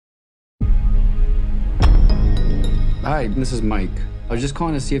Hi, this is Mike. I was just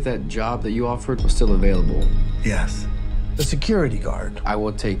calling to see if that job that you offered was still available. Yes. The security guard. I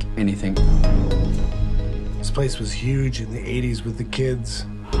will take anything. This place was huge in the 80s with the kids.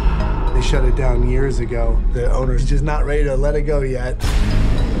 They shut it down years ago. The owner's just not ready to let it go yet.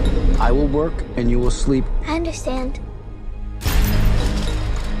 I will work and you will sleep. I understand.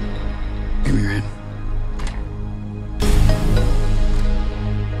 Give me your hand.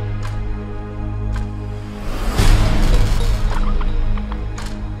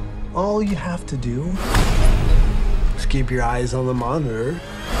 All you have to do is keep your eyes on the monitor.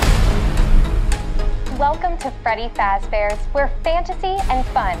 Welcome to Freddy Fazbear's, where fantasy and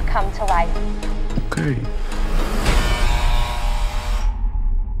fun come to life. Okay.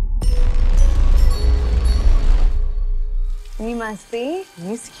 You must be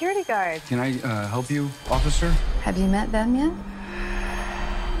new security guard. Can I help you, officer? Have you met them yet?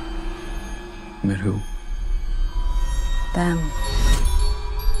 Met who? Them.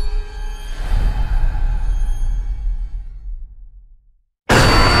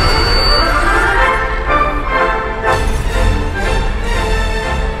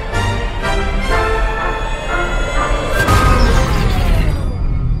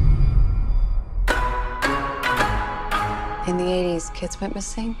 In the 80s, kids went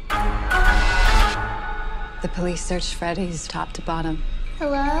missing. The police searched Freddy's top to bottom.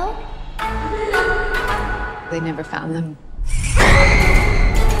 Hello? They never found them.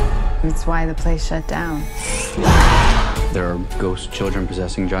 That's why the place shut down. There are ghost children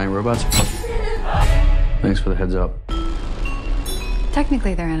possessing giant robots. Thanks for the heads up.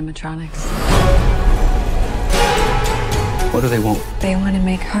 Technically, they're animatronics. What do they want? They want to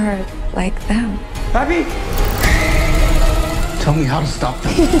make her like them. Happy? Tell me how to stop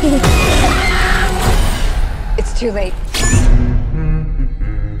them. It's too late.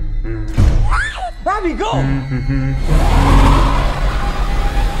 Robbie, go!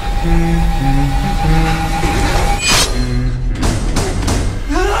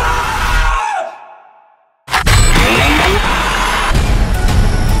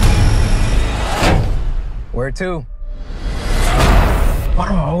 Where to? Why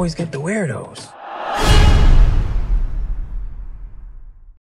do I always get the weirdos?